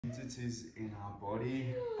entities in our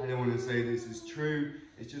body. I don't want to say this is true,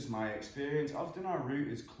 it's just my experience. Often our root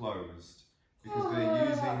is closed because they're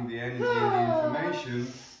using the energy and the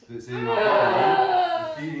information that's in our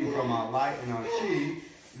body, feeding from our light and our chi.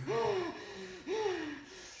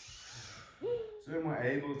 So when we're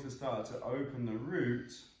able to start to open the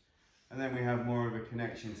root, and then we have more of a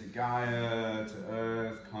connection to Gaia, to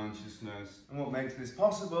Earth, consciousness. And what makes this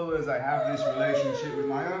possible is I have this relationship with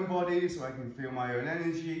my own body, so I can feel my own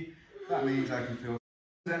energy. That means I can feel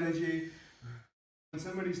energy. When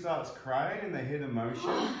somebody starts crying and they hit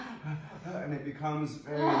emotion, and it becomes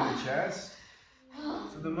very in the chest.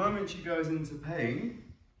 So the moment she goes into pain,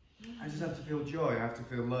 I just have to feel joy, I have to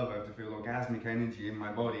feel love, I have to feel orgasmic energy in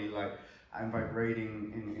my body, like I'm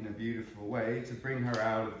vibrating in a beautiful way to bring her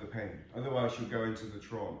out of the pain. Otherwise she'll go into the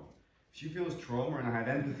trauma. If she feels trauma and I had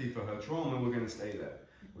empathy for her trauma, we're going to stay there.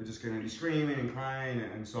 We're just going to be screaming and crying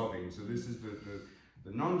and sobbing. So this is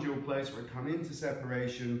the non-dual place where I come into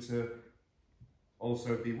separation to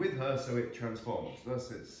also be with her so it transforms.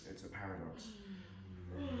 Thus it's a paradox.